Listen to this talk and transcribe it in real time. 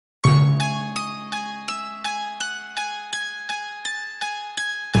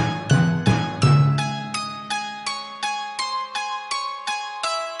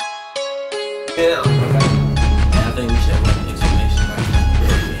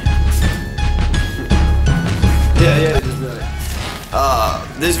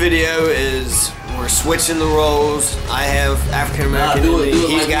This video is we're switching the roles. I have African American in me.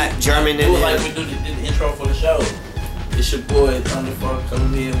 He's got German in him. Like we did the intro for the show. It's your boy Thunderphunk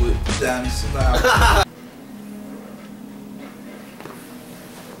coming in with Tsunami.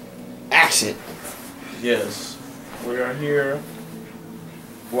 Action. Yes, we are here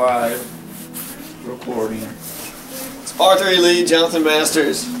live recording. It's Arthur E. Lee, Jonathan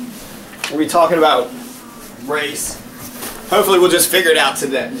Masters. We'll be talking about race. Hopefully we'll just figure it out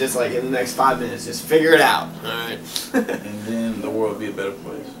today, just like in the next 5 minutes. Just figure it out, alright? And then the world will be a better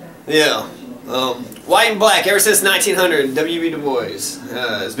place. Yeah. White and black, ever since 1900, W.B. Du Bois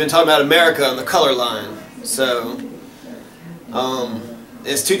has been talking about America on the color line. So,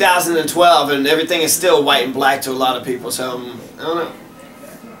 it's 2012 and everything is still white and black to a lot of people, so, I don't know.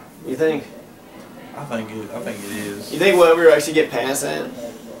 You think? I think it is. You think we'll ever actually get past that?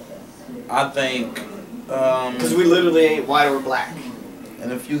 I think... Because we literally ain't white or black.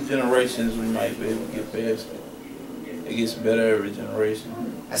 In a few generations, we might be able to get past it. It gets better every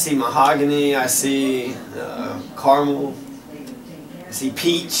generation. I see mahogany, I see caramel, I see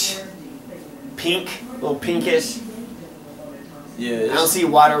peach, pink, a little pinkish. Yeah. I don't see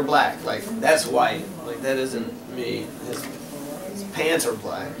white or black. Like, that's white. Like, that isn't me. His pants are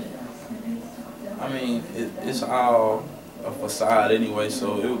black. I mean, it's all a facade anyway,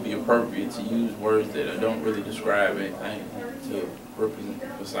 so it would be appropriate to use words that don't really describe anything to represent the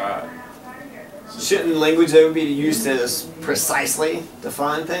facade. Shouldn't language ever be used to precisely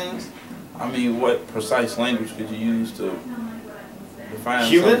define things? I mean, what precise language could you use to define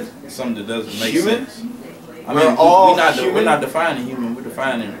something that doesn't make sense? I mean, we're not defining human, we're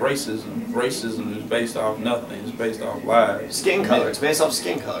defining racism. Racism is based off nothing, it's based off lies. Skin color, it's based off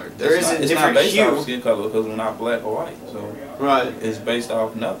skin color. There is a different hue. It's not based off skin color because we're not black or white, so right. It's based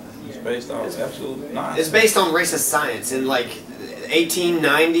off nothing. It's based off absolute nonsense. It's based on racist science. In like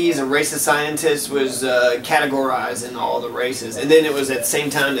 1890s, a racist scientist was categorized in all the races, and then it was at the same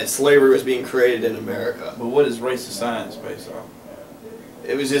time that slavery was being created in America. But what is racist science based off?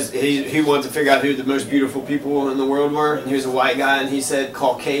 It was just, he wanted to figure out who the most beautiful people in the world were. And he was a white guy, and he said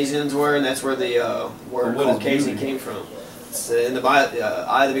Caucasians were, and that's where the word Caucasian came from. It's in the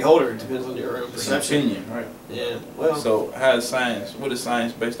eye of the beholder. It depends on your own perception. It's an opinion, right? Yeah. Well. So how is science? What is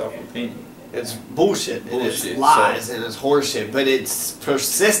science based off of opinion? It's bullshit. And it's lies and it's horseshit. But it's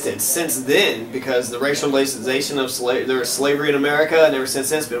persisted since then because the racialization of slavery in America, and ever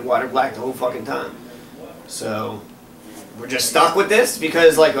since then, it's been white or black the whole fucking time. So we're just stuck with this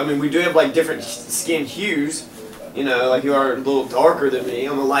because, like, I mean, we do have like different skin hues. You know, like you are a little darker than me.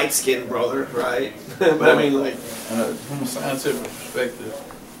 I'm a light-skinned brother, right? But I mean, like, from a scientific perspective,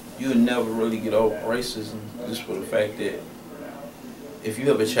 you would never really get over racism just for the fact that if you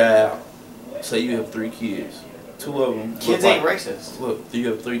have a child, say you have 3 kids, 2 of them kids ain't racist. Look, you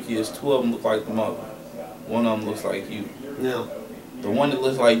have 3 kids, 2 of them look like the mother, 1 of them looks like you. No. The one that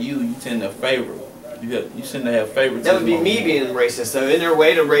looks like you tend to favor. You tend to have favoritism. That would be me being racist, though. Isn't there a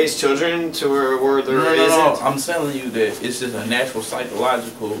way to raise children to where there isn't? No. I'm telling you that it's just a natural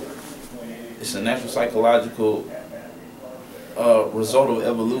psychological. It's a natural psychological result of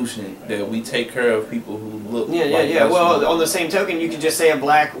evolution that we take care of people who look. Yeah. Well, on the same token, you could just say a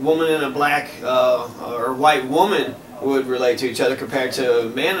black woman and a black or white woman would relate to each other compared to a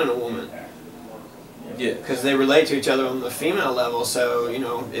man and a woman. Yeah. Because they relate to each other on the female level, so, you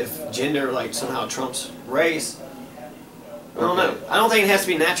know, if gender, like, somehow trumps race, I don't know. I don't think it has to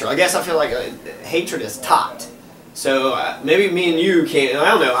be natural. I guess I feel like hatred is taught. So, maybe me and you can't, I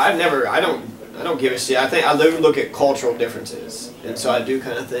don't know, I don't give a shit. I think I look at cultural differences, and so I do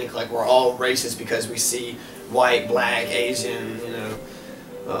kind of think, like, we're all racist because we see white, black, Asian, you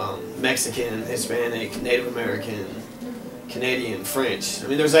know, Mexican, Hispanic, Native American, Canadian, French. I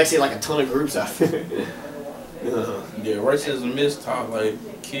mean, there's actually like a ton of groups out there. Yeah, racism is taught. Like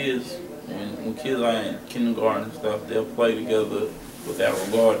kids, when kids are in kindergarten and stuff, they'll play together without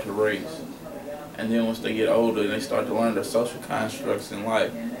regard to race. And then once they get older and they start to learn their social constructs in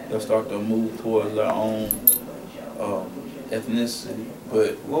life, they'll start to move towards their own ethnicity.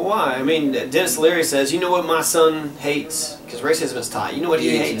 But well, why? I mean, Dennis Leary says, you know what my son hates? Because racism is taught. You know what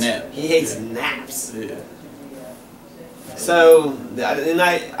he hates? Naps. He hates naps. Yeah. So, and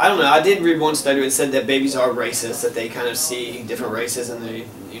I don't know, I did read one study that said that babies are racist, that they kind of see different races and they,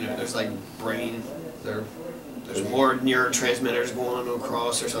 you know, there's like brain, there's more neurotransmitters going on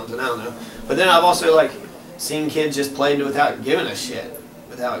across or something, I don't know. But then I've also like seen kids just playing without giving a shit,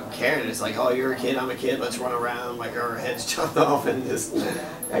 without caring. It's like, oh, you're a kid, I'm a kid, let's run around like our heads chopped off and just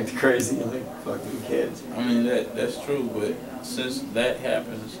act crazy like fucking kids. I mean, that's true, but since that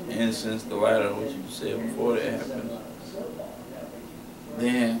happens and since the latter, what you said before that happens,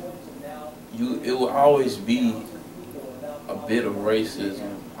 then it will always be a bit of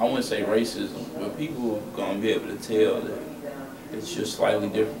racism. I wouldn't say racism, but people are gonna be able to tell that it's just slightly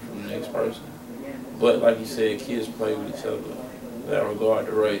different from the next person. But like you said, kids play with each other without regard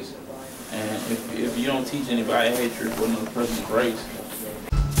to race. And if you don't teach anybody hatred for another person's race.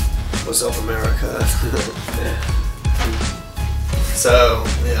 What's up, America? So,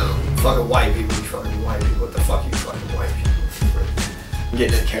 you know, fucking white people, you fucking white people. What the fuck, you fucking white people? I'm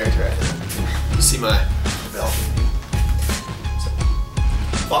getting in character right now. You see my belt?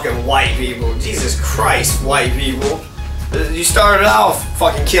 Fucking white people. Jesus Christ, white people. You started off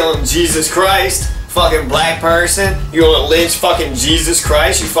fucking killing Jesus Christ. Fucking black person. You gonna lynch fucking Jesus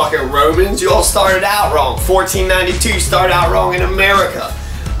Christ, you fucking Romans. You all started out wrong. 1492 started out wrong in America.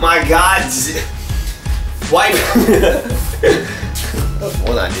 My God. White That's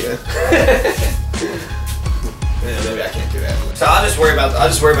one idea. Yeah, maybe I can't do that. So I'll just worry about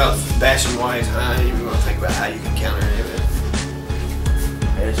bashing whites. I don't even want to think about how you can counter any of it.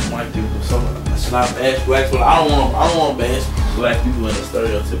 Bash white people, so it's not bash blacks, but I don't want to bash black people in a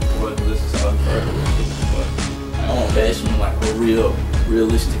stereotypical way, because this is how I'm but I don't want to bash them in like a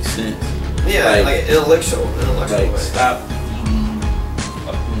realistic sense. Yeah, like intellectual like, way. Stop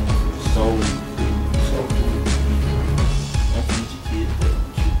so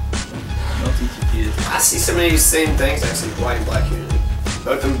don't teach your kids. I see so many of these same things actually in white and black community.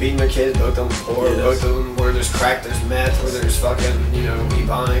 Both of them beating their kids, both of them poor, yes. Both of them where there's crack, there's meth, where there's fucking, you know,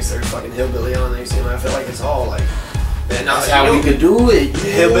 ebonics, there's fucking hillbilly-onics, you know, I feel like it's all like... That's how we could do it.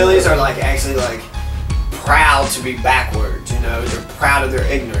 Hillbillies are like actually like proud to be backwards, you know, they're proud of their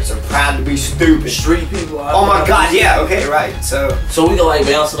ignorance, they're proud to be stupid. Street people. Oh my God, yeah, okay, right, so we can like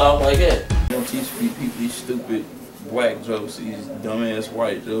bounce it off like that. You don't teach people these stupid black jokes, these dumbass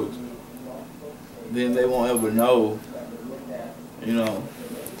white jokes, then they won't ever know. You know,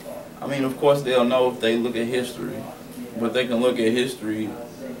 I mean, of course they'll know if they look at history, but they can look at history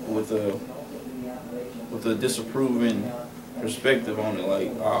with a disapproving perspective on it.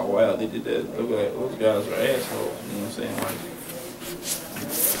 Like, oh wow, they did that. Look at those guys are assholes. You know what I'm saying? Like,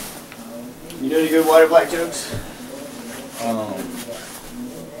 you know any good white or black jokes? I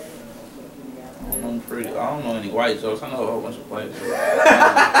don't know any white jokes. I know a whole bunch of black jokes.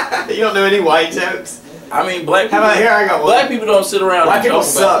 You don't know any white jokes? I mean, black people. How about here? I got one. Black people don't sit around and joke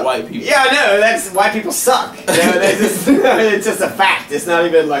about white people. Yeah, I know. That's white people suck. You know, it's just a fact. It's not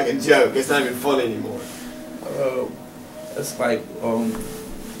even like a joke. It's not even funny anymore. It's like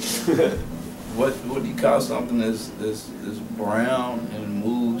what do you call something that's brown and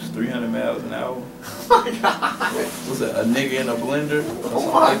moves 300 miles an hour? Oh my God! Was it a nigga in a blender?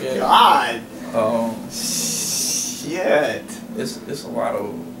 Oh my God! Shit. It's a lot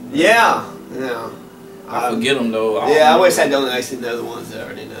of. Yeah. I forget them though. I wish I don't actually know the ones that I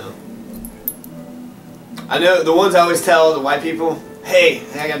already know. I know the ones I always tell the white people. Hey,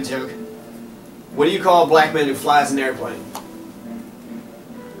 I got a joke. What do you call a black man who flies an airplane?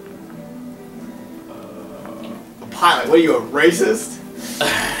 A pilot. What are you, a racist?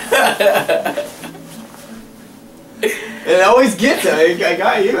 And it always gets it. I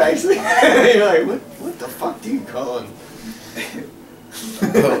got you actually. You're like, what the fuck do you call him?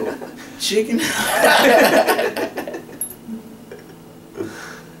 Chicken.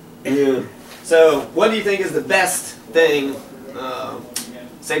 Yeah. So, what do you think is the best thing?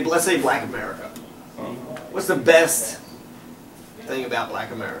 Let's say Black America. What's the best thing about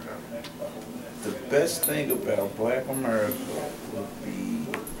Black America? The best thing about Black America would be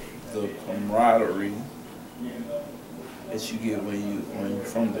the camaraderie that you get when you're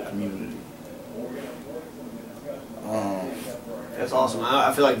from the community. That's awesome.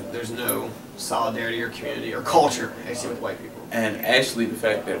 I feel like there's no solidarity or community or culture actually with white people. And actually the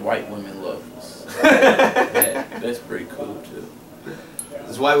fact that white women love us. That's pretty cool too.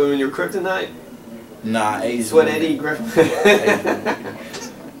 Is white women your kryptonite? Nah, Asian. That's what Eddie Griffin.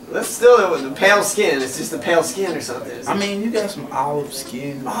 That's still the pale skin. It's just the pale skin or something. I mean, you got some olive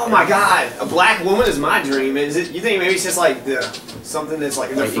skin. Oh my God, a black woman is my dream. Is it? You think maybe it's just like something that's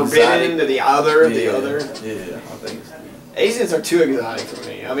like the forbidden to the other, the other? Yeah, I think it's. Asians are too exotic for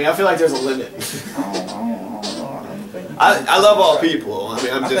me. I mean, I feel like there's a limit. I love all people. I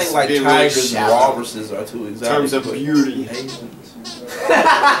mean, I think like tigers and walruses are too exotic. In terms of beauty. Asians.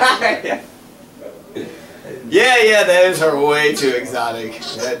 Yeah, those are way too exotic.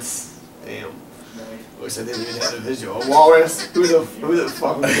 That's damn. Wish I didn't even have a visual. A walrus? Who the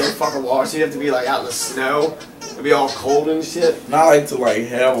fuck would go fuck a walrus? You'd have to be like out in the snow. It'd be all cold and shit. Not like to like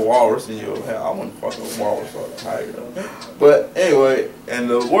have a walrus in your house. I wouldn't fuck a walrus or a tiger. But anyway, and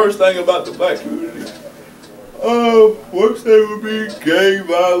the worst thing about the black community, Worst thing would be gang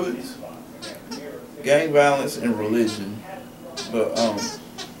violence. Gang violence and religion. But,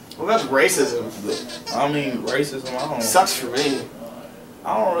 what about racism? I mean, racism, sucks for me.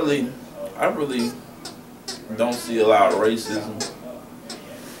 I really don't see a lot of racism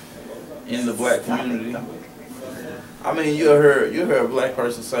in the black community. I mean, you hear a black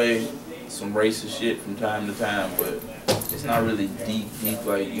person say some racist shit from time to time, but it's not really deep,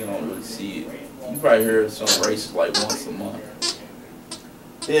 like, you don't really see it. You probably hear some racist like once a month.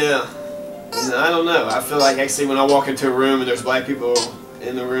 Yeah. I don't know. I feel like actually when I walk into a room and there's black people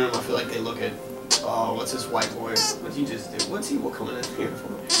in the room, I feel like they look at, oh, what's this white boy? What'd you just do? What's he coming in here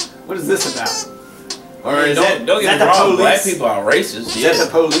for? What is this about? Or I mean, don't get me wrong, black people are racist. Is that the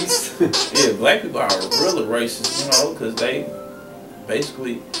police? Yeah, black people are really racist, you know, because they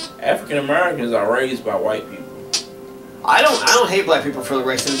basically, African Americans are raised by white people. I don't hate black people for the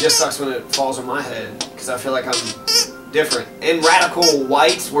racism. It just sucks when it falls on my head because I feel like I'm different. And radical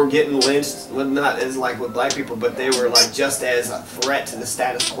whites were getting lynched, well, not as like with black people, but they were like just as a threat to the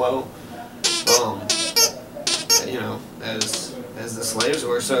status quo. You know, as the slaves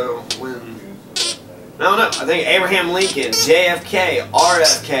were. So when I don't know, I think Abraham Lincoln, JFK,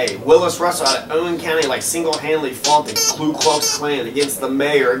 RFK, Willis Russell out of Owen County like single-handedly fought the Ku Klux Klan against the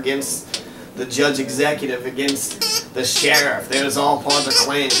mayor, against the judge executive, against the sheriff. They was all part of the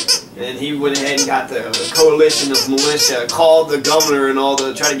Klan. And he went ahead and got the coalition of militia, called the governor and all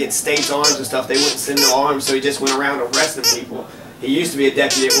the, try to get states arms and stuff. They wouldn't send no arms, so he just went around arresting people. He used to be a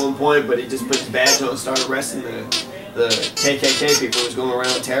deputy at one point, but he just put his badge on and started arresting the KKK people who was going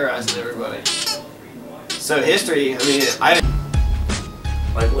around terrorizing everybody. So history, I mean,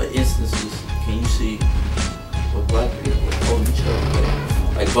 like what instances can you see with black people holding each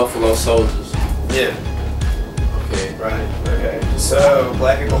other? Like Buffalo Soldiers. Yeah. Okay. Right. Okay. So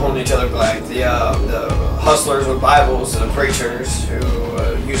black people holding each other back. The hustlers with Bibles, the preachers who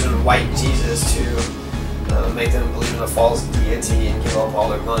using white Jesus to make them believe in a false deity and give up all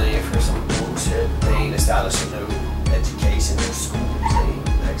their money for some bullshit thing, establishing no education, no schools, they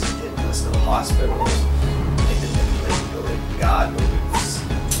actually didn't listen to hospitals. God beliefs.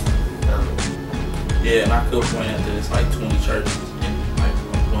 Yeah, and I could point out that it's like 20 churches in like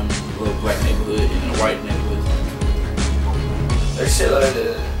one little black neighborhood and a white neighborhood. There's shitload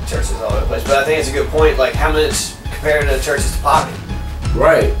of churches all over the place, but I think it's a good point. Like, how much compared to churches to poverty?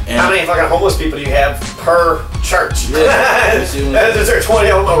 Right. And how many fucking homeless people do you have per church? Yeah. Is there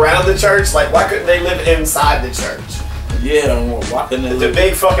 20 of them around the church? Like, why couldn't they live inside the church? Yeah, why couldn't they live? It's a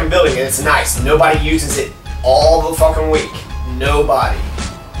big fucking building and it's nice. Nobody uses it all the fucking week. Nobody.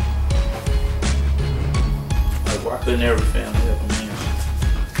 Like, why couldn't every family have a man?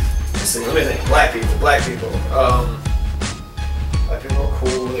 See, let me think. Black people. Black people are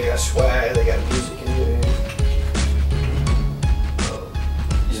cool. They got swag. They got music and everything.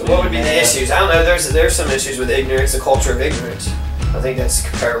 So what would be the issues? I don't know. There's some issues with ignorance, the culture of ignorance. I think that's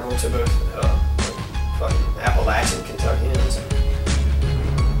comparable to both fucking Appalachian Kentuckians,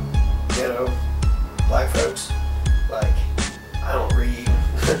 you know, black folks. Like, I don't read.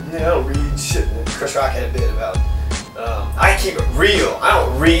 I don't read shit. Chris Rock had a bit about. I keep it real. I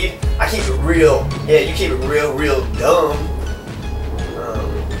don't read. I keep it real. Yeah, you keep it real, real dumb.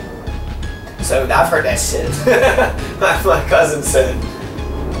 So I've heard that shit. my cousin said,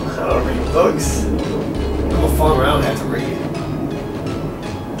 I don't read books. I'm a farmer. I don't have to read.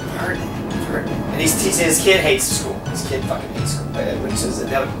 I've heard it. And he says his kid hates school. His kid fucking hates school, which is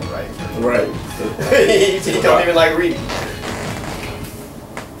inevitable, right? Right. He don't even like reading.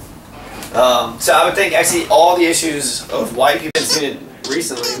 So I would think actually all the issues of white people, I've seen it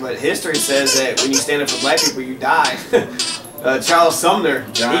recently, but history says that when you stand up for black people, you die. Charles Sumner,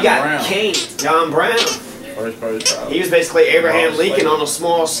 he got caned. John Brown. He was basically Abraham Lincoln on a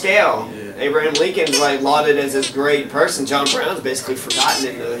small scale. Yeah. Abraham Lincoln's like lauded as this great person. John Brown's basically forgotten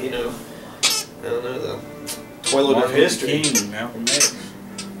in the, you know, I don't know, the toilet of history. Malcolm X.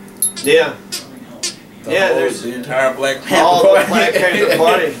 Yeah. There's the entire Black Panther all Party. the Black Panther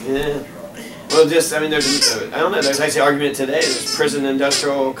Party. Yeah. Well, just, I mean, there's, I don't know, there's actually an argument today. There's prison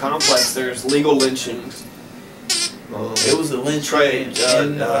industrial complex. There's legal lynchings. It was a lynch trade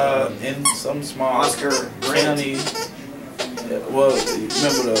in some small county. Well,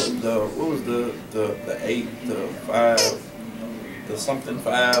 remember what was the 8, the 5, the something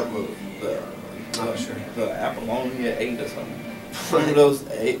 5, or the Apollonia 8 or something. Remember those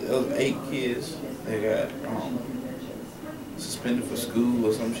eight kids? They got suspended for school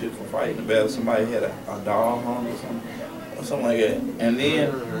or some shit for fighting about somebody had a doll hung or something like that. And then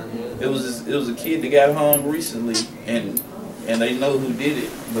it was a kid that got hung recently, and and they know who did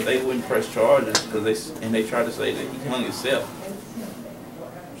it, but they wouldn't press charges because they tried to say that he hung himself.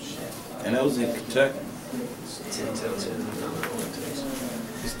 And that was in Kentucky. It's 10 till 10. I don't know what it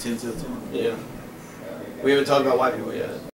is. It's 10 till 10. Yeah. We haven't talked about white people yet.